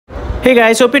Hey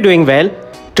guys, hope you're doing well.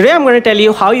 Today I'm going to tell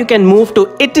you how you can move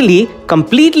to Italy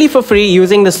completely for free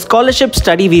using the scholarship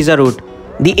study visa route.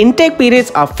 The intake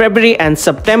periods are February and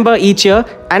September each year,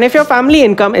 and if your family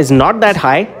income is not that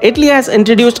high, Italy has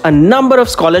introduced a number of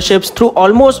scholarships through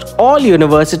almost all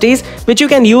universities which you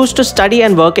can use to study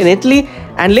and work in Italy,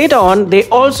 and later on they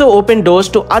also open doors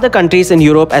to other countries in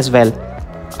Europe as well.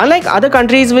 Unlike other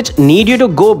countries which need you to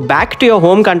go back to your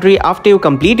home country after you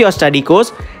complete your study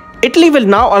course, Italy will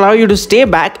now allow you to stay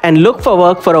back and look for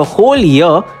work for a whole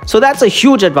year, so that's a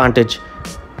huge advantage.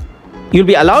 You'll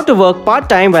be allowed to work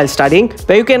part-time while studying,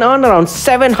 where you can earn around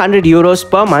 700 euros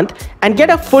per month and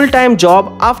get a full-time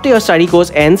job after your study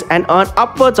course ends and earn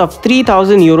upwards of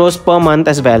 3000 euros per month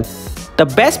as well. The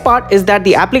best part is that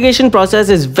the application process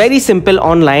is very simple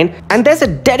online, and there's a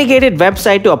dedicated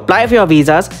website to apply for your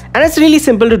visas, and it's really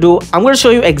simple to do. I'm going to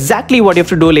show you exactly what you have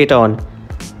to do later on.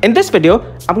 In this video,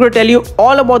 I'm going to tell you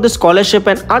all about the scholarship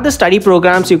and other study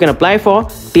programs you can apply for,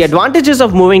 the advantages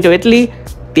of moving to Italy,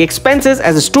 the expenses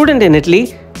as a student in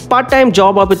Italy, part-time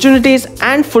job opportunities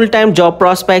and full-time job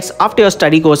prospects after your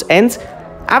study course ends,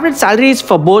 average salaries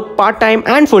for both part-time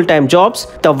and full-time jobs,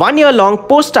 the 1-year-long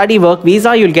post-study work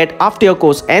visa you'll get after your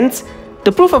course ends,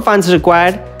 the proof of funds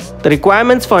required, the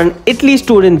requirements for an Italy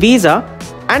student visa,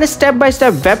 and a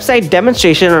step-by-step website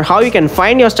demonstration on how you can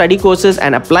find your study courses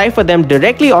and apply for them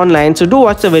directly online, so do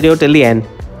watch the video till the end.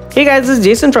 Hey guys, this is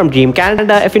Jason from Dream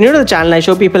Canada. If you're new to the channel, I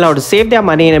show people how to save their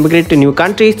money and immigrate to new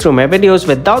countries through my videos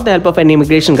without the help of any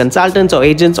immigration consultants or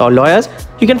agents or lawyers.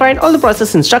 You can find all the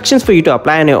process instructions for you to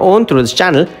apply on your own through this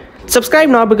channel. Subscribe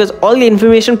now because all the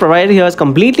information provided here is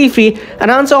completely free,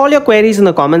 and answer all your queries in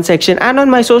the comment section and on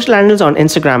my social handles on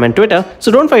Instagram and Twitter,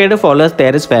 so don't forget to follow us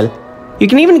there as well. You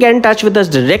can even get in touch with us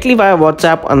directly via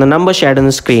WhatsApp on the number shared on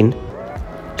the screen.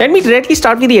 Let me directly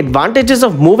start with the advantages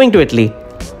of moving to Italy.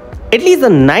 Italy is the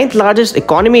 9th largest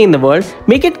economy in the world,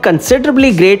 making it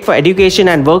considerably great for education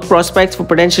and work prospects for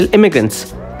potential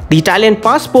immigrants. The Italian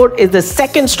passport is the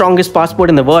 2nd strongest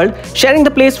passport in the world, sharing the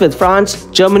place with France,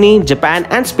 Germany, Japan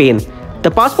and Spain. The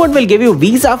passport will give you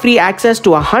visa-free access to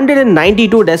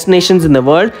 192 destinations in the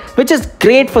world, which is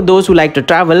great for those who like to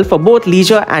travel for both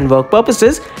leisure and work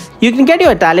purposes. You can get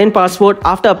your Italian passport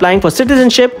after applying for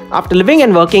citizenship after living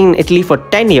and working in Italy for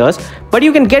 10 years, but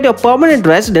you can get your permanent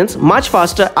residence much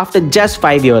faster after just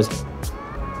 5 years.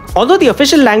 Although the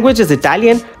official language is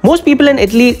Italian, most people in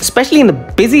Italy, especially in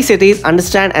the busy cities,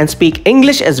 understand and speak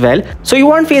English as well, so you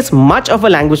won't face much of a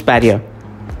language barrier.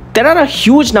 There are a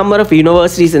huge number of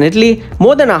universities in Italy,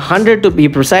 more than 100 to be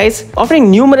precise, offering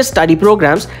numerous study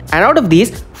programs, and out of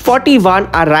these, 41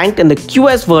 are ranked in the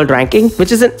QS World Ranking,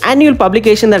 which is an annual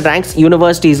publication that ranks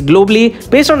universities globally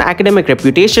based on academic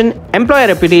reputation, employer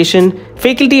reputation,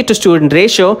 faculty to student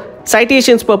ratio,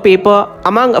 citations per paper,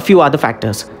 among a few other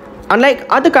factors. Unlike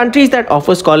other countries that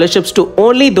offer scholarships to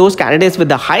only those candidates with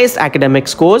the highest academic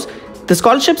scores, the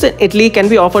scholarships in Italy can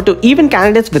be offered to even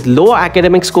candidates with lower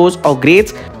academic scores or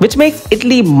grades, which makes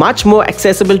Italy much more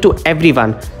accessible to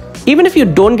everyone. Even if you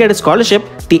don't get a scholarship,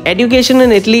 the education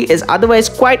in Italy is otherwise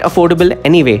quite affordable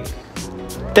anyway.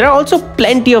 There are also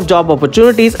plenty of job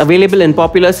opportunities available in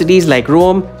popular cities like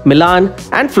Rome, Milan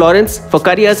and Florence for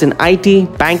careers in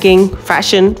IT, banking,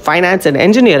 fashion, finance and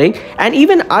engineering, and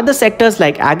even other sectors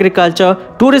like agriculture,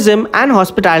 tourism and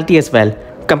hospitality as well.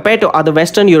 Compared to other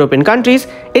Western European countries,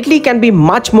 Italy can be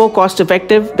much more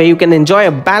cost-effective, where you can enjoy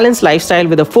a balanced lifestyle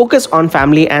with a focus on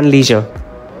family and leisure.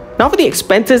 Now for the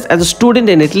expenses as a student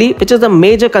in Italy, which is a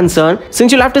major concern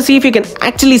since you'll have to see if you can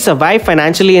actually survive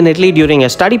financially in Italy during your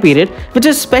study period, which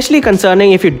is especially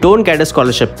concerning if you don't get a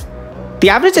scholarship. The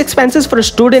average expenses for a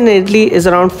student in Italy is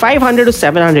around 500 to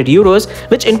 700 euros,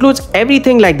 which includes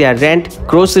everything like their rent,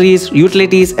 groceries,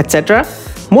 utilities, etc.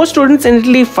 Most students in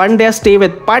Italy fund their stay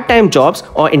with part-time jobs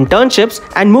or internships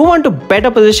and move on to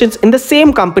better positions in the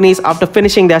same companies after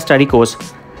finishing their study course.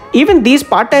 Even these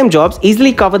part-time jobs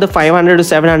easily cover the 500 to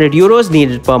 700 euros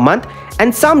needed per month,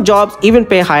 and some jobs even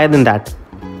pay higher than that.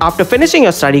 After finishing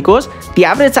your study course, the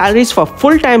average salaries for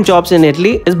full-time jobs in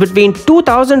Italy is between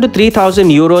 2000 to 3000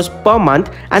 euros per month,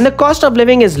 and the cost of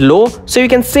living is low, so you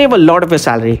can save a lot of your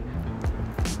salary.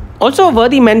 Also a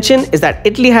worthy mention is that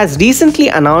Italy has recently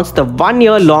announced the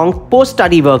 1-year-long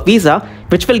post-study work visa,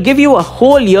 which will give you a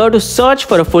whole year to search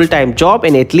for a full-time job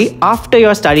in Italy after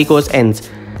your study course ends.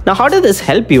 Now how does this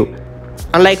help you?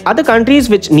 Unlike other countries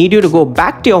which need you to go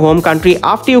back to your home country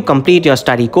after you complete your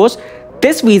study course,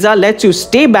 this visa lets you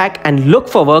stay back and look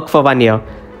for work for 1 year.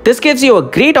 This gives you a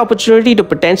great opportunity to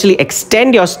potentially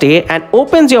extend your stay and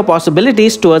opens your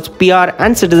possibilities towards PR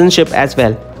and citizenship as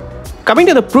well. Coming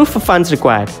to the proof of funds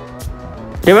required.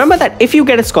 Remember that if you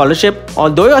get a scholarship,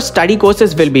 although your study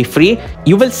courses will be free,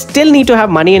 you will still need to have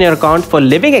money in your account for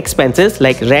living expenses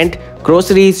like rent,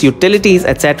 groceries, utilities,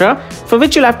 etc., for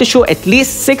which you'll have to show at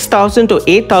least 6,000 to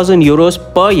 8,000 euros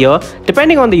per year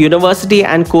depending on the university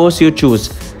and course you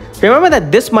choose. Remember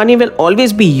that this money will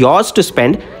always be yours to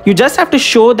spend. You just have to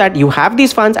show that you have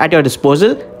these funds at your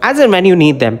disposal as and when you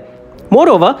need them.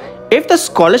 Moreover, if the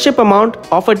scholarship amount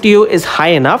offered to you is high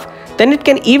enough, then it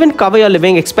can even cover your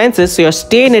living expenses, so your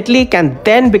stay in Italy can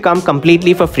then become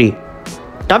completely for free.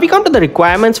 Now we come to the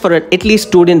requirements for an Italy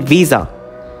student visa.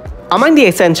 Among the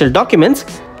essential documents,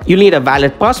 you'll need a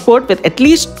valid passport with at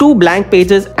least 2 blank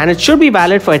pages, and it should be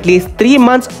valid for at least 3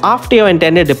 months after your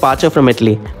intended departure from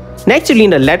Italy. Next, you'll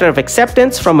need a letter of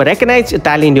acceptance from a recognized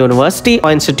Italian university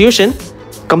or institution,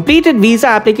 completed visa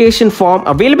application form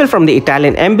available from the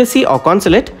Italian embassy or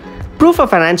consulate, proof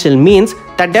of financial means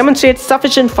that demonstrates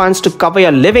sufficient funds to cover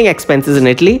your living expenses in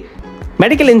Italy,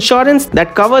 medical insurance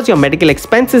that covers your medical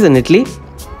expenses in Italy,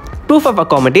 proof of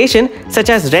accommodation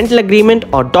such as rental agreement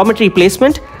or dormitory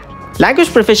placement,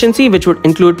 language proficiency which would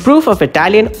include proof of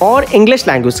Italian or English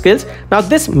language skills. Now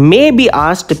this may be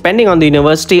asked depending on the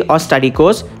university or study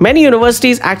course. Many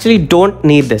universities actually don't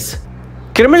need this.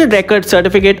 Criminal record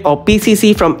certificate or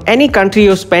PCC from any country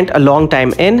you spent a long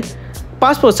time in,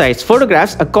 passport size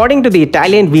photographs according to the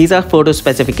Italian visa photo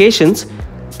specifications,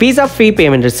 visa fee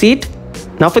payment receipt.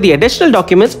 Now for the additional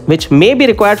documents which may be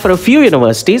required for a few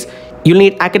universities, you'll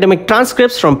need academic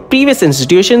transcripts from previous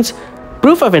institutions,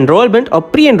 proof of enrollment or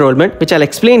pre-enrollment, which I'll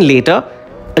explain later,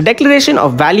 a declaration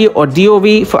of value or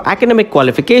DOV for academic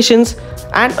qualifications,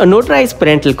 and a notarized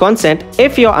parental consent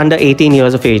if you're under 18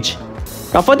 years of age.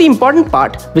 Now for the important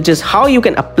part, which is how you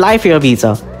can apply for your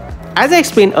visa. As I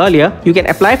explained earlier, you can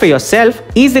apply for yourself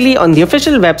easily on the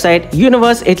official website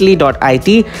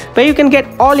universeitaly.it, where you can get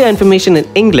all your information in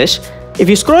English. If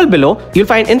you scroll below, you'll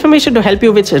find information to help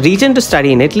you which region to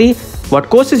study in Italy, what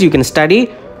courses you can study,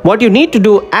 what you need to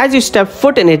do as you step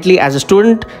foot in Italy as a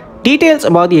student, details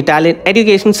about the Italian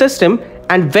education system,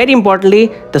 and very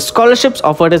importantly, the scholarships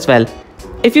offered as well.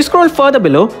 If you scroll further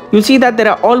below, you'll see that there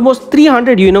are almost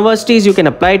 300 universities you can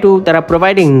apply to that are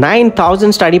providing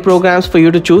 9,000 study programs for you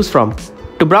to choose from.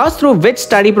 To browse through which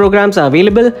study programs are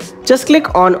available, just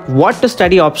click on What to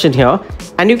Study option here,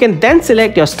 and you can then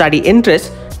select your study interests,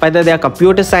 whether they are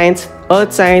computer science,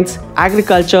 earth science,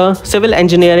 agriculture, civil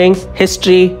engineering,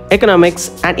 history,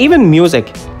 economics, and even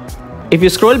music. If you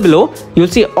scroll below, you'll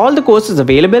see all the courses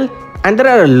available, and there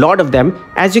are a lot of them.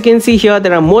 As you can see here,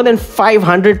 there are more than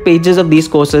 500 pages of these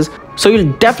courses, so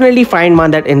you'll definitely find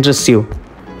one that interests you.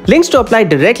 Links to apply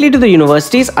directly to the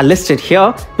universities are listed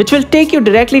here, which will take you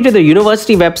directly to the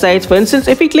university websites. For instance,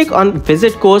 if we click on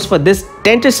Visit Course for this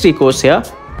dentistry course here,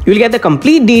 you'll get the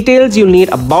complete details you'll need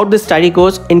about the study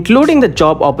course, including the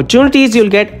job opportunities you'll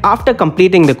get after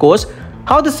completing the course,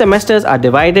 how the semesters are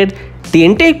divided, the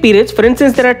intake periods. For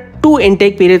instance, there are 2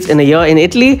 intake periods in a year in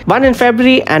Italy, one in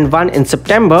February and one in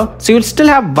September, so you'll still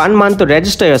have 1 month to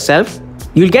register yourself.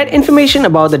 You'll get information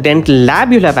about the dental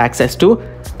lab you'll have access to,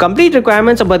 complete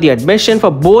requirements about the admission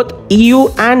for both EU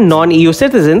and non-EU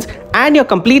citizens, and your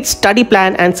complete study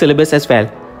plan and syllabus as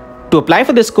well. To apply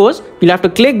for this course, you'll have to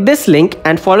click this link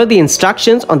and follow the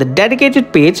instructions on the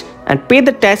dedicated page and pay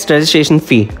the test registration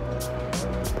fee.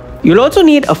 You'll also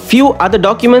need a few other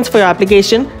documents for your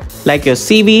application, like your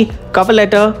CV, cover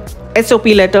letter, SOP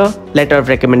letter, letter of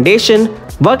recommendation,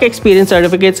 work experience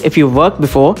certificates if you've worked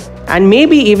before, and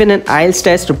maybe even an IELTS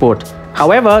test report.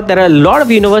 However, there are a lot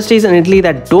of universities in Italy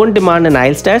that don't demand an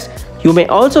IELTS test. You may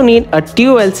also need a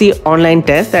TOLC online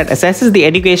test that assesses the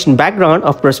education background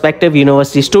of prospective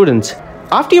university students.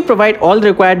 After you provide all the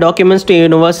required documents to your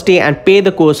university and pay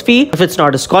the course fee, if it's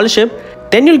not a scholarship,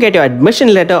 then you'll get your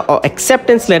admission letter or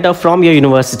acceptance letter from your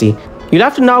university. You'll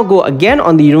have to now go again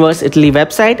on the Universe Italy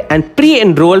website and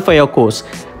pre-enroll for your course.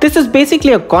 This is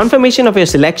basically a confirmation of your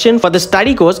selection for the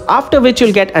study course, after which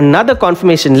you'll get another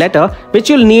confirmation letter which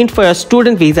you'll need for your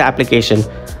student visa application.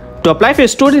 To apply for your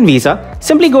student visa,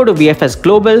 simply go to VFS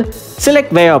Global,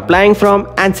 select where you're applying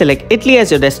from and select Italy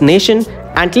as your destination,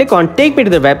 and click on Take Me to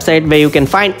the website where you can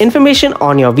find information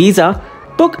on your visa,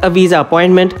 book a visa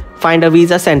appointment, find a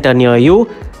visa center near you,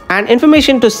 and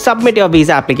information to submit your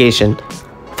visa application.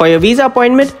 For your visa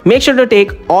appointment, make sure to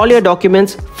take all your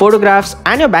documents, photographs,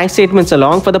 and your bank statements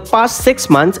along for the past 6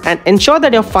 months and ensure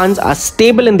that your funds are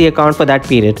stable in the account for that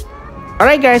period.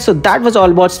 Alright guys, so that was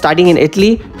all about studying in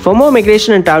Italy. For more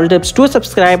migration and travel tips, do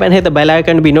subscribe and hit the bell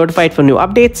icon to be notified for new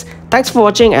updates. Thanks for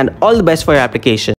watching and all the best for your application.